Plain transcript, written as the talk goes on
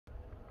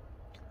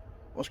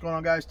What's going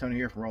on, guys? Tony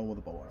here from Rolling with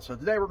a Bullet. So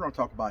today we're going to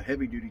talk about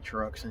heavy duty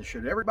trucks, and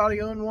should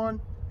everybody own one?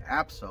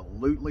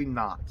 Absolutely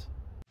not.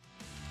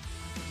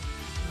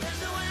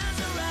 There's no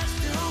answer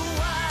as to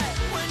why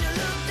when you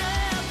look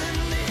death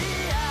in the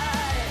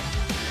eye.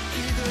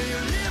 Either you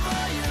live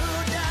or you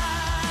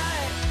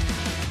die.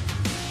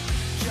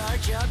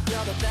 Charge up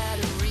your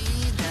battery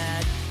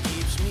that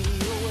keeps me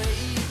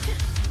awake.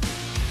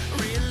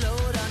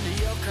 Reload under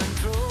your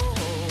control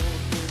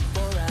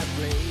before I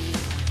break.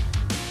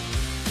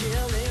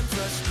 Killing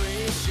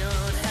frustration,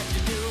 have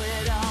to do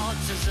it all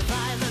to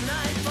survive the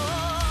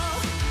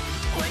nightfall.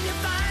 When you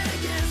fight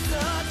against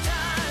the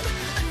time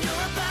and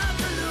you're about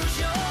to lose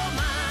your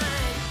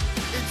mind,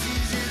 it's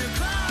easy to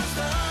cross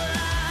the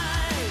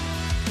line.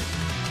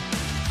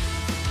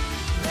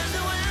 There's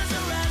no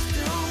answer as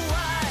to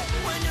why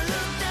when you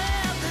look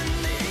death in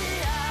the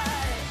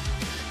eye.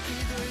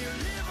 Either you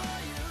live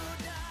or you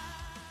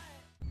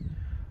die.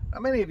 Now,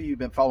 many of you have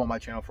been following my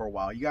channel for a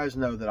while. You guys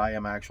know that I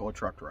am actually a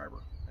truck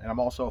driver, and I'm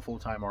also a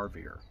full-time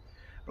RVer.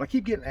 But I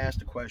keep getting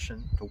asked a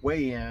question to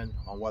weigh in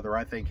on whether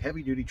I think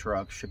heavy-duty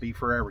trucks should be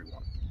for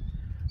everyone.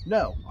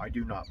 No, I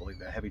do not believe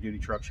that heavy-duty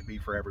trucks should be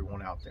for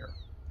everyone out there.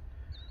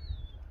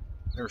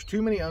 There's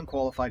too many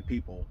unqualified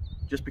people,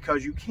 just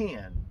because you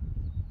can,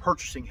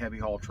 purchasing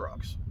heavy-haul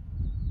trucks.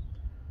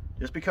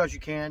 Just because you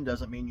can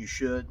doesn't mean you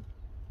should.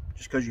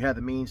 Just because you have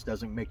the means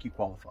doesn't make you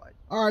qualified.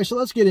 All right, so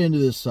let's get into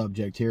this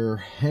subject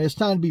here. And it's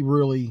time to be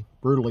really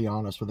brutally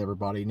honest with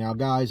everybody. Now,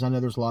 guys, I know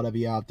there's a lot of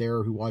you out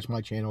there who watch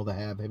my channel that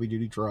have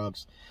heavy-duty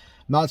trucks.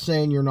 I'm not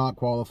saying you're not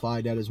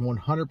qualified. That is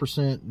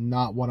 100%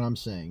 not what I'm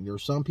saying. There are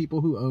some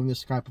people who own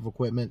this type of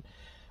equipment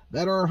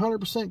that are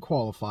 100%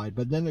 qualified.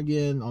 But then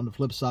again, on the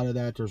flip side of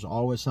that, there's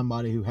always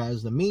somebody who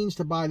has the means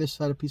to buy this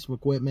type of piece of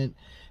equipment.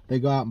 They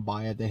go out and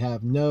buy it. They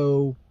have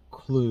no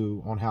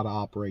clue on how to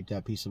operate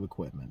that piece of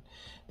equipment.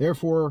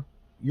 Therefore,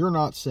 you're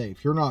not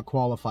safe. You're not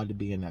qualified to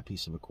be in that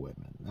piece of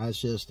equipment. That's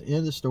just the end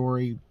of the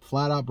story.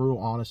 Flat out brutal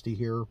honesty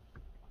here.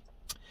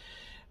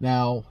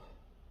 Now,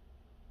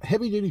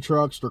 heavy duty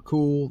trucks, they're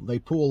cool. They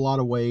pull a lot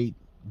of weight.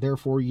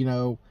 Therefore, you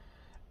know,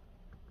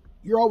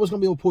 you're always going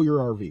to be able to pull your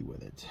RV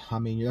with it. I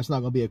mean, that's not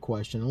going to be a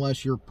question.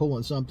 Unless you're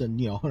pulling something,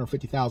 you know,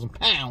 150,000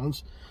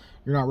 pounds,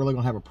 you're not really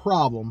going to have a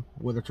problem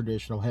with a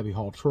traditional heavy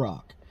haul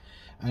truck.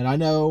 And I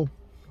know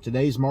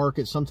today's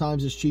market,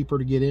 sometimes it's cheaper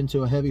to get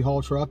into a heavy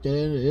haul truck than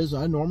it is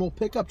a normal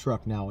pickup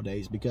truck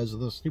nowadays because of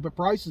the stupid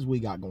prices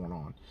we got going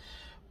on.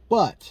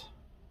 But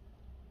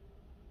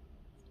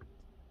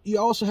you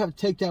also have to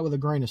take that with a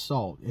grain of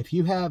salt. If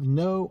you have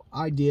no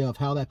idea of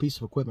how that piece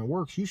of equipment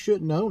works, you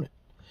shouldn't own it.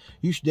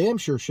 You damn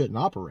sure shouldn't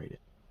operate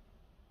it.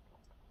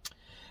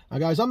 Now,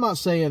 guys, I'm not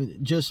saying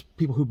just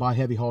people who buy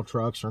heavy haul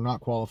trucks are not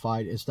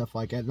qualified and stuff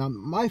like that. Now,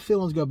 my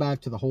feelings go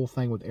back to the whole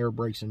thing with air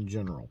brakes in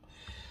general.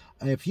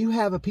 If you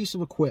have a piece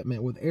of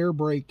equipment with air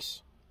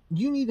brakes,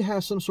 you need to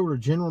have some sort of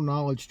general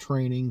knowledge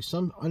training,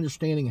 some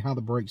understanding of how the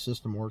brake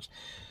system works.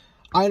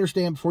 I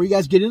understand, before you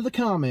guys get into the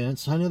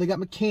comments, I know they got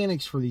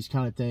mechanics for these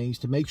kind of things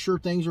to make sure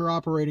things are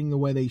operating the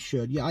way they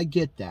should. Yeah, I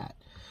get that.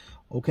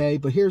 Okay,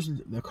 but here's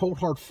the cold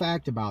hard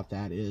fact about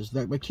that is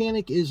that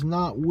mechanic is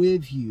not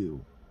with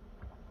you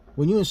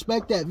when you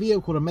inspect that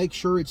vehicle to make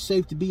sure it's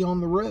safe to be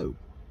on the road.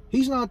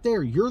 He's not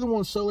there. You're the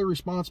one solely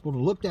responsible to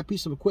look that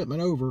piece of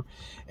equipment over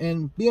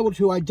and be able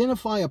to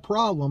identify a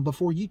problem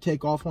before you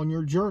take off on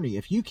your journey.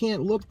 If you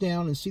can't look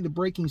down and see the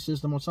braking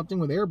system on something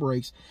with air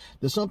brakes,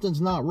 that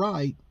something's not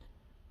right,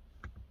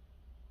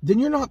 then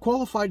you're not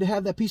qualified to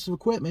have that piece of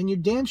equipment. And you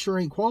damn sure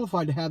ain't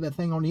qualified to have that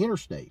thing on the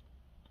interstate.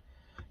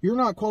 You're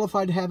not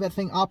qualified to have that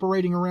thing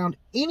operating around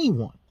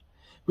anyone.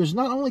 Because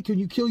not only can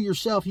you kill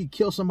yourself, you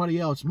kill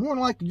somebody else. More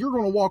than likely, you're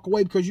going to walk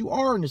away because you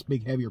are in this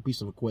big, heavier piece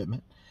of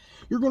equipment.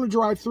 You're going to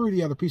drive through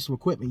the other piece of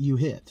equipment you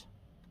hit.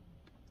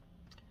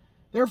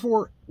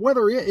 Therefore,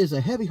 whether it is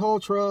a heavy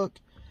haul truck,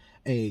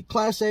 a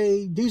Class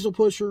A diesel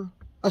pusher,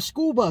 a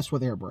school bus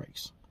with air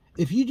brakes,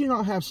 if you do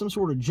not have some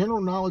sort of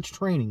general knowledge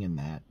training in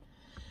that,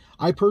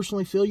 I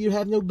personally feel you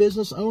have no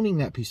business owning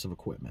that piece of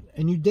equipment.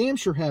 And you damn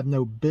sure have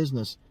no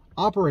business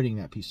operating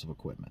that piece of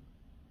equipment.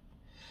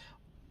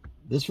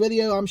 This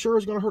video, I'm sure,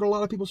 is going to hurt a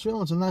lot of people's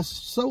feelings, and that's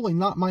solely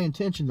not my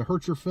intention to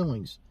hurt your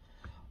feelings.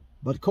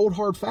 But cold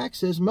hard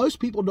facts is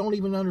most people don't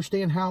even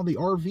understand how the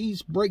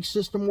RV's brake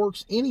system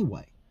works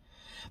anyway.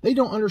 They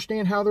don't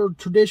understand how their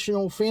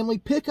traditional family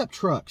pickup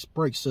trucks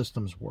brake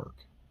systems work.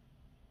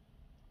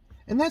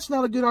 And that's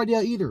not a good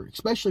idea either,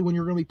 especially when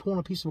you're going to be pulling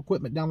a piece of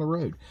equipment down the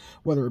road,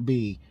 whether it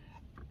be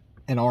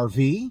an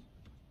RV,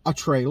 a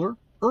trailer,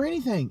 or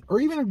anything, or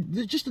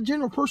even just a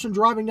general person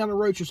driving down the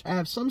road should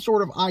have some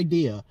sort of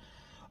idea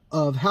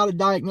of how to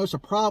diagnose a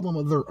problem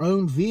of their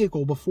own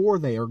vehicle before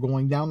they are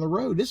going down the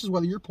road. This is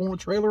whether you're pulling a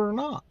trailer or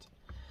not.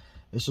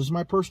 This is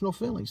my personal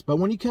feelings. But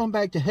when you come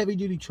back to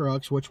heavy-duty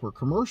trucks, which were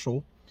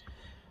commercial,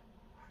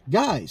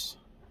 guys,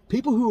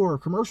 people who are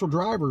commercial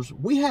drivers,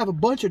 we have a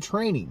bunch of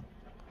training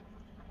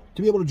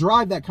to be able to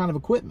drive that kind of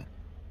equipment.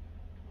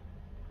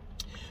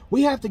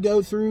 We have to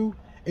go through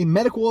a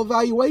medical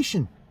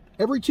evaluation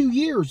every 2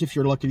 years if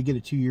you're lucky to get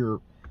a 2-year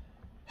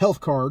health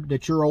card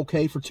that you're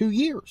okay for 2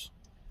 years.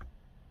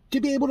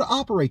 to be able to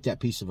operate that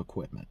piece of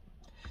equipment.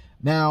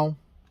 Now,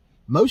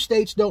 most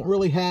states don't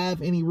really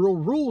have any real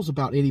rules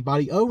about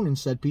anybody owning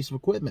said piece of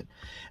equipment.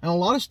 And a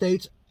lot of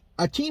states,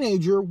 a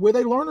teenager with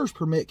a learner's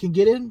permit can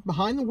get in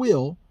behind the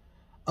wheel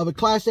of a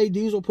Class A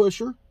diesel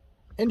pusher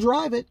and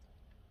drive it,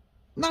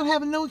 not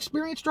having no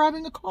experience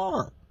driving a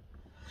car.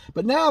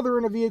 But now they're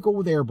in a vehicle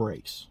with air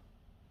brakes.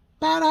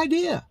 Bad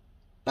idea.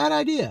 Bad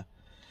idea.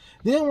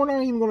 Then we're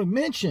not even going to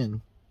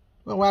mention,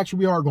 well, actually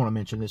we are going to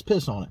mention this,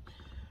 piss on it.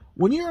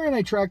 When you're in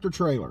a tractor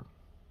trailer,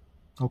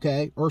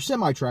 okay, or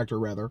semi-tractor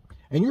rather,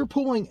 and you're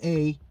pulling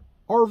a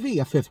RV,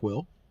 a fifth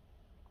wheel,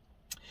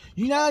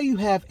 you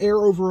have air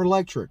over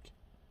electric.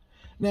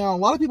 Now, a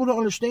lot of people don't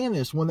understand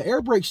this. When the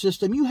air brake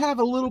system, you have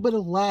a little bit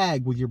of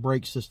lag with your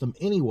brake system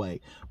anyway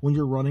when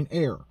you're running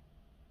air.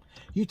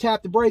 You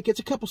tap the brake, it's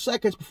a couple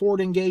seconds before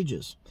it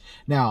engages.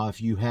 Now, if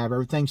you have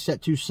everything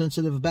set too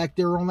sensitive back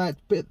there on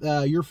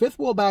that your fifth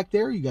wheel back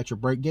there, you got your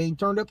brake gain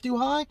turned up too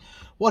high,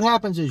 what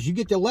happens is you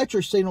get the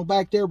electric signal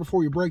back there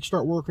before your brakes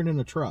start working in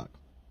the truck.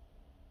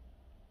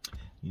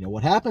 You know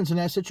what happens in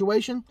that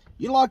situation?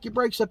 You lock your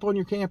brakes up on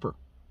your camper.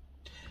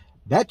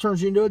 That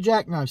turns you into a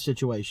jackknife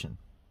situation.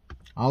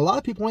 A lot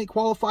of people ain't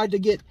qualified to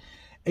get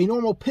a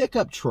normal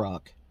pickup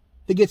truck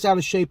that gets out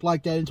of shape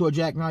like that into a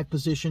jackknife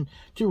position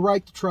to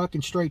right the truck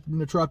and straighten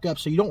the truck up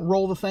so you don't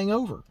roll the thing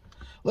over.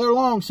 Let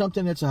alone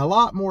something that's a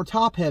lot more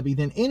top heavy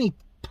than any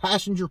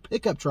passenger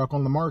pickup truck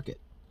on the market.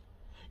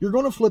 You're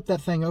going to flip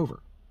that thing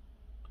over.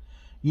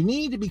 You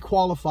need to be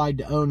qualified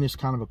to own this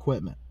kind of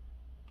equipment.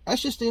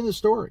 That's just the end of the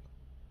story.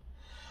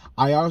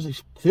 I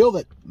always feel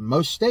that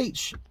most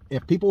states,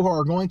 if people who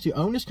are going to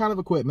own this kind of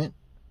equipment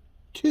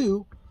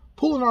to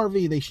pull an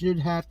RV, they should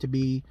have to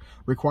be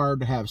required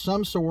to have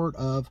some sort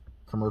of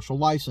commercial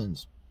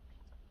license,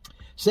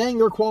 saying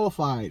they're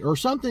qualified, or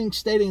something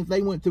stating that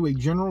they went through a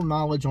general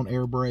knowledge on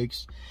air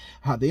brakes,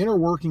 how the inner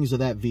workings of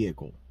that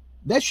vehicle.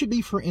 That should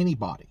be for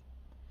anybody.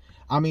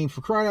 I mean,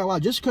 for crying out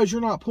loud, just because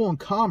you're not pulling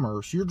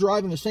commerce, you're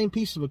driving the same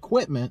piece of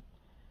equipment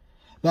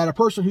that a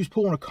person who's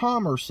pulling a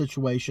commerce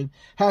situation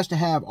has to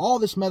have all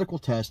this medical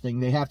testing.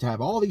 They have to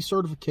have all these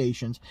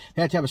certifications.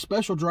 They have to have a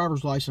special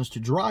driver's license to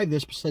drive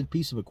this said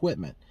piece of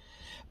equipment.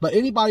 But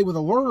anybody with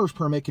a learner's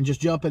permit can just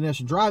jump in this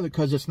and drive it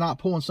because it's not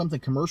pulling something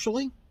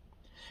commercially.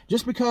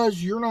 Just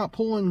because you're not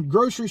pulling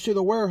groceries to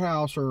the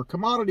warehouse or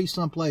commodities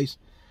someplace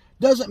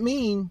doesn't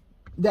mean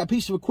that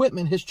piece of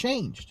equipment has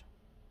changed.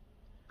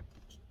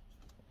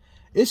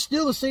 It's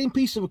still the same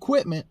piece of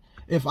equipment.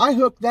 If I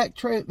hook that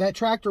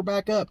tractor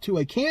back up to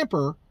a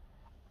camper,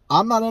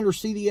 I'm not under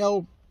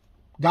CDL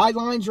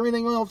guidelines or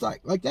anything else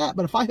like that.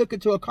 But if I hook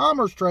it to a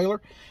commerce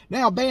trailer,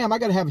 now, bam, I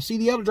got to have a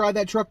CDL to drive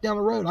that truck down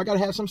the road. I got to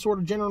have some sort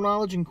of general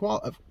knowledge and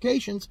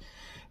qualifications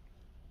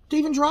to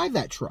even drive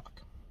that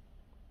truck.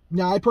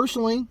 Now, I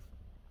personally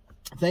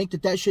think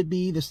that that should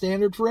be the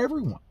standard for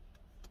everyone.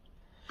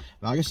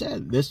 Like I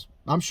said, this,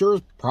 I'm sure,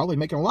 is probably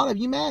making a lot of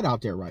you mad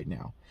out there right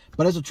now.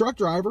 But as a truck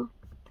driver,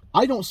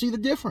 I don't see the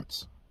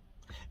difference.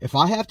 If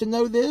I have to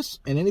know this,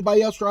 and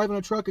anybody else driving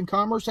a truck in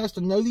commerce has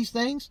to know these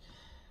things,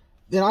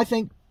 then I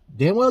think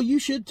damn well you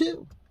should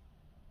too.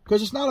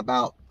 Because it's not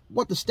about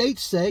what the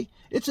states say,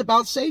 it's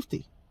about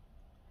safety.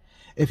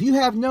 If you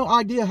have no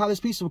idea how this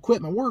piece of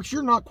equipment works,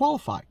 you're not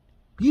qualified.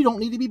 You don't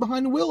need to be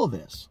behind the wheel of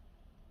this.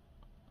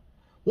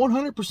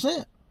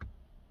 100%.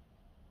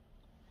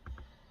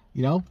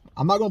 You know,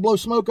 I'm not going to blow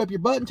smoke up your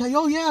butt and tell you,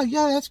 oh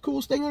yeah, that's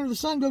cool, stay under the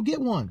sun, go get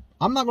one.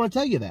 I'm not going to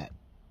tell you that.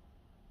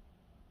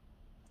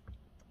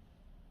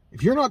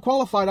 If you're not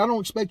qualified, I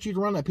don't expect you to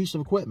run that piece of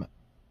equipment.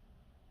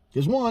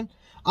 Because one,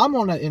 I'm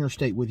on that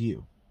interstate with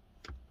you.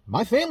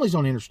 My family's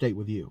on interstate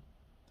with you.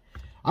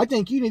 I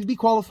think you need to be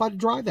qualified to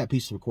drive that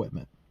piece of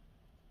equipment.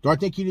 Do I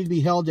think you need to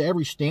be held to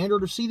every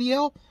standard of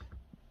CDL?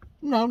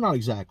 No, not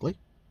exactly.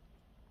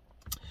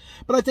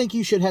 But I think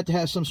you should have to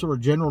have some sort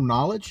of general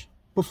knowledge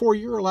before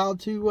you're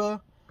allowed to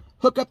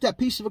hook up that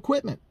piece of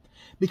equipment.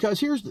 Because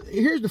here's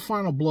the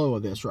final blow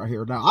of this right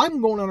here. Now, I'm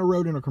going on a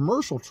road in a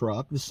commercial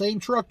truck, the same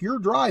truck you're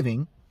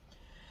driving.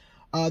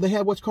 They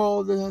have what's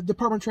called the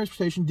Department of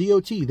Transportation,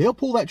 DOT. They'll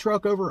pull that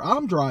truck over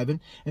I'm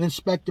driving and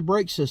inspect the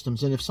brake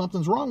systems. And if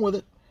something's wrong with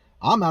it,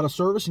 I'm out of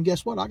service. And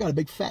guess what? I got a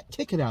big fat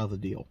ticket out of the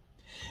deal.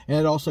 And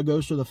it also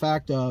goes to the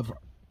fact of,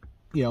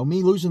 you know,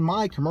 me losing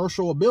my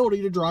commercial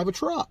ability to drive a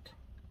truck.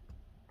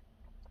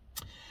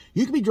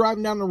 You could be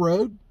driving down the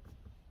road,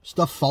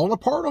 stuff falling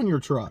apart on your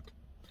truck.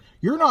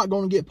 You're not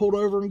going to get pulled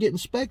over and get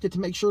inspected to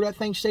make sure that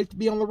thing's safe to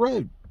be on the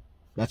road.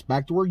 That's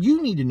back to where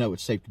you need to know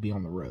it's safe to be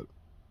on the road.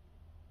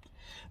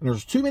 And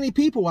there's too many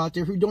people out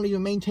there who don't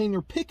even maintain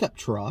their pickup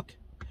truck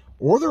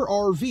or their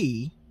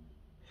RV.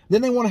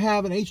 Then they want to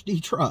have an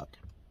HD truck.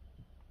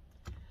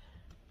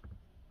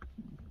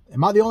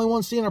 Am I the only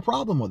one seeing a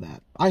problem with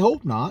that? I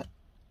hope not.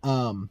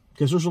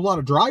 Because there's a lot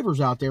of drivers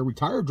out there,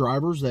 retired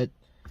drivers, that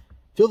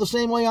feel the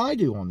same way I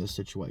do on this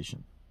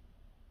situation.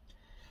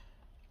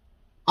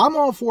 I'm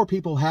all for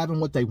people having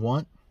what they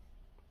want,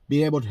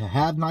 being able to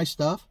have nice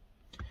stuff.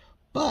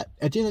 But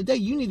at the end of the day,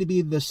 you need to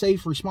be the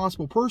safe,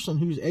 responsible person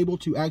who's able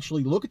to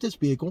actually look at this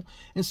vehicle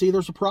and see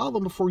there's a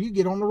problem before you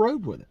get on the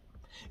road with it.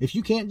 If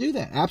you can't do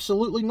that,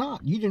 absolutely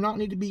not. You do not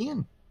need to be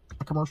in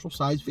a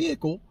commercial-sized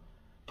vehicle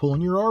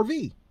pulling your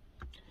RV.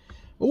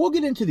 But we'll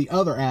get into the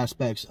other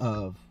aspects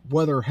of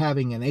whether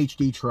having an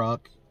HD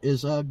truck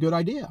is a good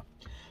idea.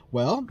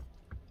 Well,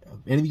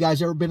 any of you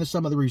guys ever been to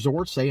some of the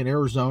resorts, say in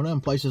Arizona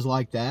and places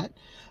like that?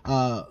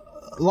 A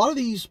lot of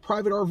these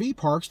private RV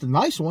parks, the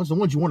nice ones, the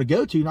ones you want to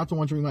go to, not the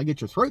ones where you might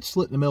get your throat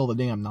slit in the middle of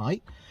the damn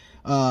night,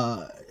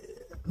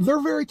 they're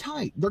very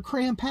tight. They're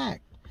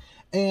cram-packed.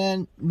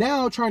 And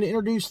now trying to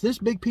introduce this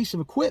big piece of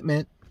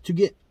equipment to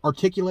get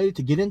articulated,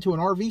 to get into an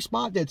RV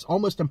spot that's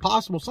almost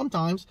impossible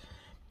sometimes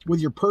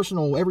with your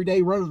personal,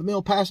 everyday,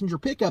 run-of-the-mill passenger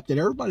pickup that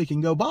everybody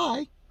can go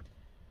buy,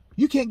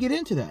 you can't get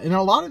into that. And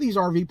a lot of these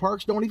RV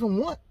parks don't even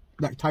want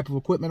that type of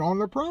equipment on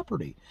their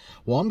property.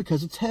 One,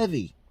 because it's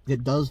heavy.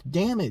 It does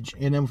damage.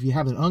 And then if you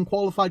have an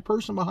unqualified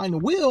person behind the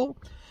wheel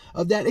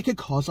of that, it could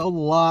cause a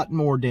lot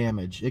more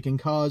damage. It can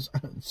cause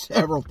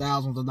several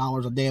thousands of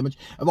dollars of damage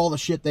of all the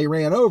shit they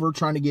ran over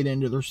trying to get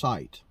into their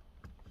site.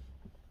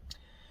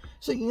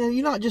 So, you know,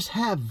 you not just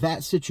have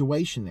that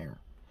situation there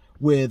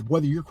with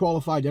whether you're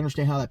qualified to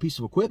understand how that piece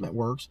of equipment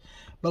works,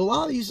 but a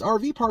lot of these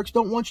RV parks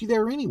don't want you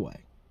there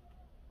anyway.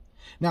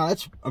 Now,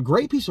 that's a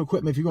great piece of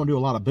equipment if you're going to do a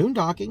lot of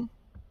boondocking.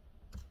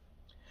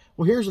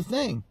 Well, here's the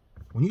thing.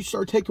 When you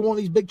start taking one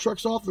of these big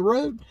trucks off the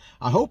road,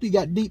 I hope you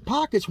got deep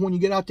pockets when you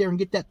get out there and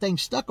get that thing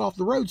stuck off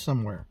the road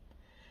somewhere.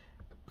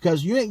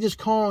 Because you ain't just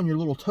calling your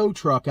little tow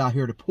truck out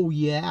here to pull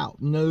you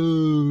out.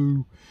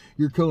 No,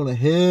 you're calling a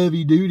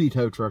heavy-duty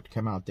tow truck to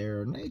come out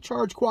there. And they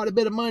charge quite a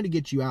bit of money to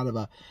get you out of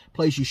a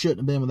place you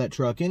shouldn't have been with that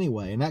truck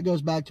anyway. And that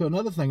goes back to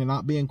another thing of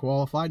not being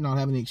qualified, not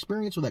having the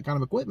experience with that kind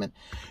of equipment.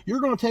 You're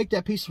going to take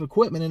that piece of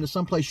equipment into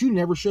some place you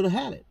never should have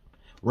had it.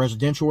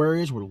 Residential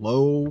areas with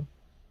low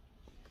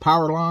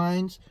power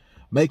lines,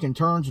 making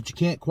turns that you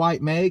can't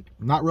quite make,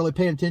 not really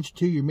paying attention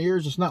to your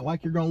mirrors. It's not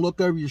like you're going to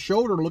look over your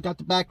shoulder or look out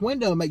the back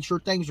window and make sure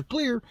things are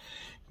clear.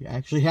 You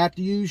actually have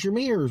to use your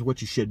mirrors,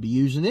 which you should be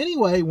using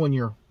anyway when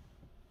you're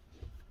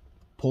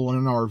pulling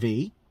an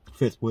RV,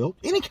 fifth wheel,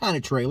 any kind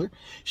of trailer.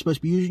 You're supposed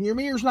to be using your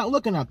mirrors, not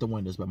looking out the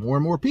windows. But more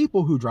and more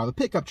people who drive a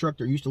pickup truck,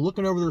 they're used to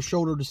looking over their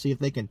shoulder to see if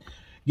they can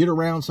get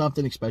around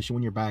something, especially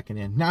when you're backing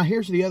in. Now,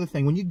 here's the other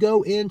thing. When you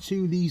go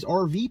into these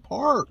RV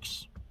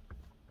parks,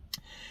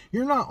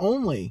 you're not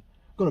only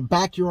going to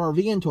back your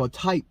RV into a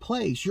tight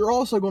place, you're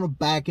also going to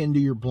back into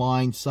your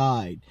blind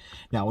side.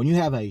 Now, when you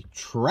have a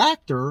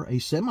tractor, a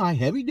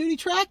semi-heavy-duty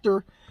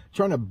tractor,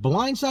 trying to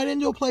blindside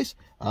into a place,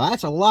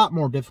 that's a lot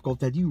more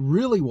difficult, that you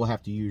really will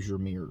have to use your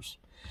mirrors.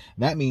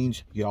 That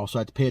means you also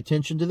have to pay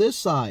attention to this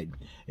side.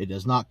 It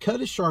does not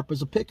cut as sharp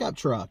as a pickup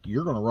truck.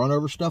 You're going to run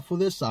over stuff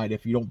with this side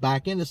if you don't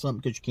back into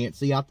something because you can't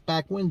see out the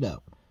back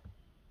window.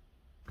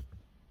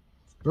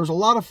 There's a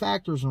lot of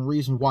factors and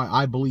reasons why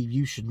I believe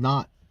you should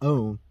not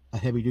own a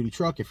heavy-duty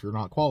truck if you're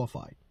not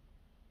qualified.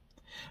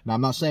 Now,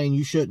 I'm not saying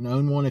you shouldn't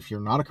own one if you're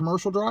not a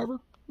commercial driver.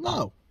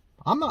 No,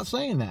 I'm not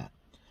saying that.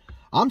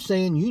 I'm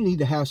saying you need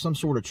to have some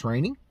sort of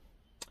training.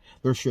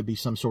 There should be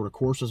some sort of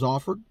courses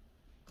offered.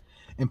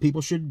 And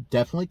people should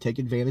definitely take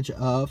advantage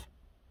of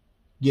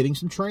getting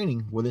some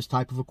training with this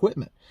type of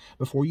equipment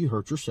before you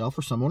hurt yourself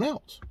or someone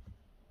else.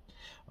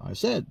 Like I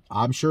said,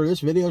 I'm sure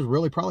this video has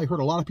really probably hurt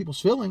a lot of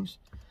people's feelings.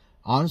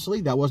 Honestly,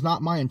 that was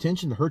not my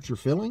intention to hurt your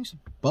feelings,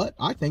 but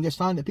I think it's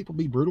time that people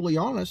be brutally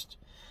honest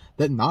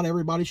that not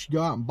everybody should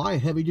go out and buy a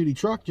heavy-duty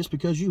truck just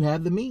because you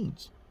have the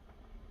means.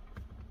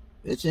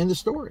 It's in the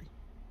story.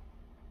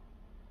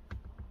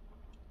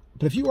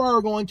 But if you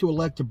are going to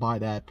elect to buy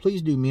that,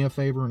 please do me a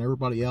favor and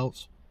everybody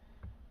else.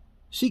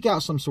 Seek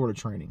out some sort of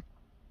training.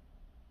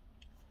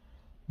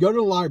 Go to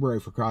the library,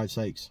 for Christ's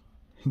sakes,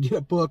 and get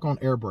a book on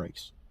air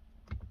brakes.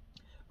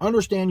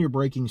 Understand your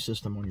braking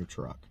system on your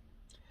truck.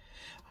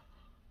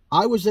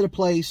 I was at a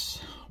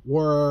place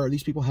where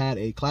these people had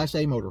a Class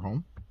A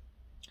motorhome.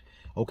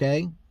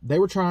 Okay? They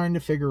were trying to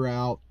figure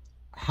out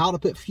how to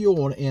put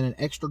fuel in an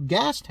extra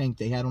gas tank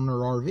they had on their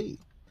RV.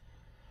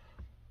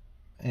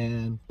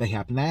 And they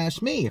happened to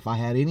ask me if I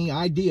had any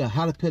idea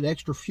how to put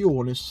extra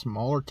fuel in this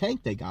smaller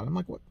tank they got. I'm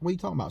like, what are you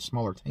talking about,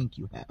 smaller tank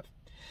you have?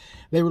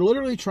 They were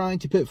literally trying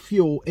to put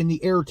fuel in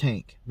the air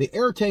tank. The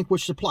air tank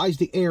which supplies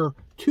the air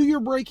to your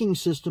braking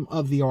system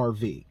of the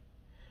RV.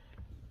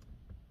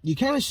 You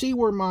kind of see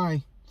where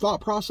my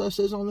thought process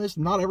is on this.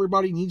 Not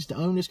everybody needs to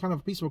own this kind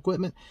of a piece of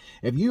equipment.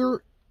 If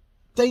you're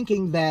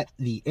thinking that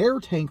the air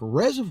tank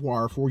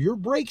reservoir for your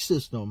brake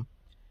system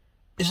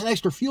is an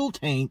extra fuel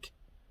tank,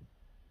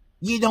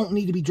 you don't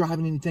need to be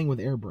driving anything with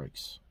air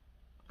brakes.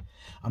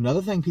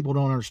 Another thing people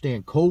don't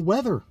understand, cold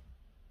weather.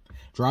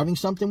 Driving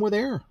something with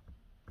air.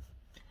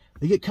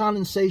 They get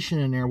condensation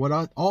in there. What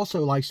it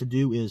also likes to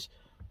do is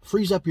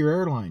freeze up your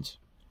airlines.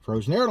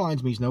 Frozen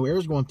airlines means no air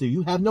is going through.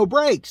 You have no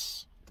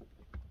brakes.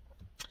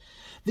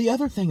 The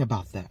other thing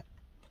about that,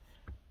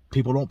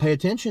 people don't pay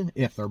attention.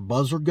 If their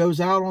buzzer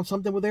goes out on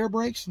something with air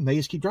brakes, and they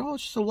just keep driving,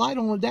 it's just a light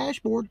on the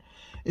dashboard.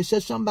 It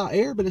says something about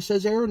air, but it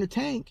says air in the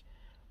tank.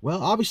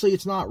 Well, obviously,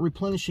 it's not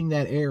replenishing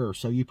that air,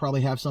 so you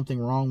probably have something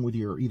wrong with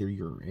either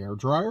your air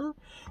dryer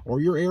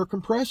or your air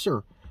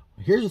compressor.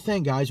 Here's the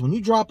thing, guys. When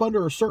you drop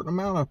under a certain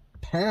amount of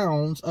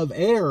pounds of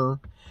air,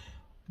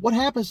 what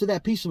happens to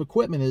that piece of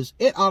equipment is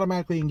it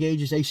automatically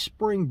engages a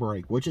spring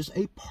brake, which is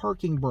a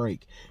parking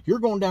brake. You're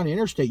going down the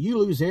interstate, you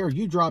lose air,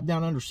 you drop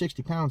down under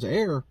 60 pounds of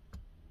air,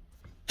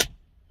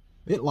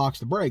 it locks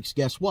the brakes.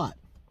 Guess what?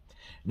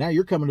 Now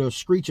you're coming to a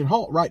screeching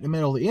halt right in the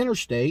middle of the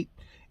interstate.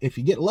 If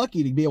you get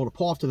lucky to be able to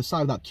pull off to the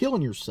side without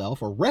killing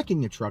yourself or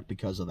wrecking a truck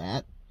because of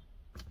that,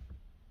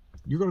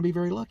 you're going to be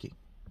very lucky.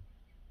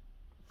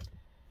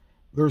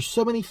 There's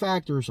so many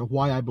factors of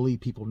why I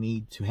believe people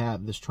need to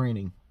have this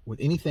training with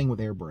anything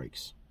with air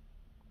brakes.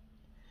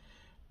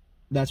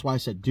 That's why I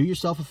said, do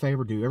yourself a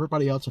favor, do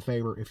everybody else a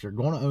favor. If you're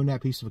going to own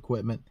that piece of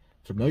equipment,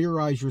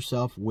 familiarize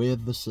yourself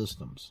with the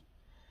systems.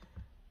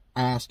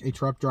 Ask a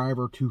truck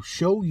driver to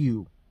show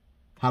you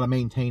how to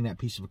maintain that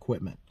piece of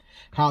equipment,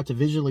 how to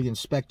visually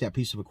inspect that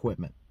piece of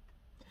equipment.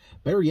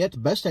 Better yet, the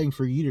best thing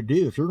for you to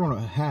do if you're going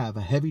to have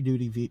a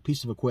heavy-duty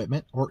piece of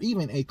equipment or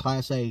even a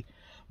Class A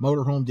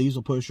motorhome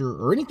diesel pusher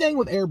or anything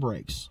with air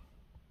brakes,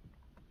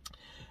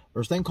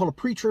 there's a thing called a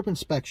pre-trip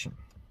inspection.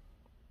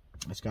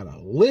 It's got a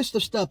list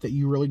of stuff that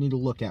you really need to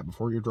look at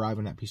before you're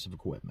driving that piece of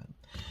equipment.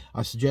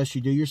 I suggest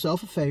you do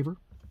yourself a favor,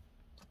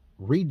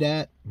 read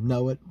that,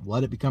 know it,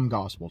 let it become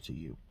gospel to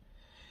you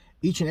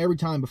each and every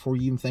time before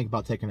you even think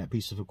about taking that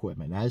piece of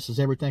equipment. Now, this is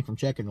everything from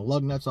checking the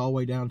lug nuts all the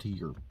way down to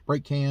your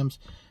brake cams,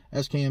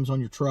 S-cams on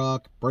your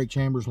truck, brake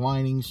chambers,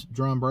 linings,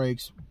 drum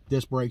brakes,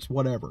 disc brakes,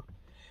 whatever.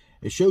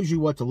 It shows you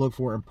what to look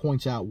for and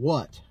points out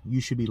what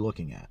you should be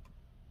looking at.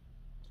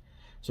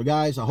 So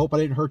guys, I hope I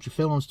didn't hurt your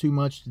feelings too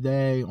much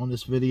today on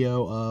this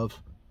video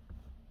of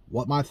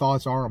what my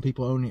thoughts are on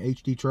people owning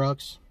HD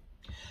trucks.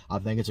 I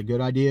think it's a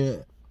good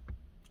idea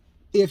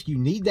if you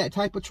need that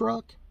type of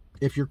truck,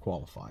 if you're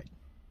qualified.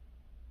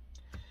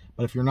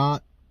 But if you're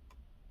not,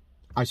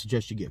 I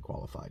suggest you get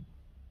qualified.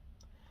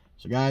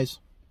 So guys,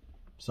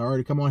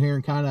 sorry to come on here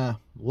and kind of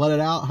let it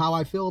out how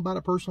I feel about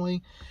it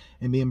personally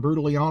and being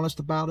brutally honest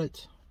about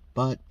it.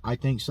 But I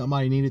think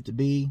somebody needed to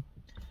be,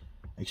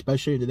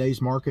 especially in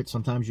today's market.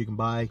 Sometimes you can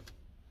buy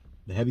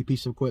the heavy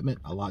piece of equipment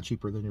a lot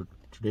cheaper than your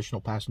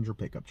traditional passenger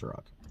pickup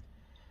truck.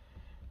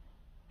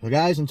 So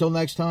guys, until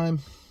next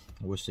time,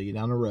 we'll see you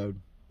down the road.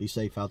 Be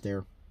safe out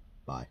there.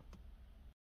 Bye.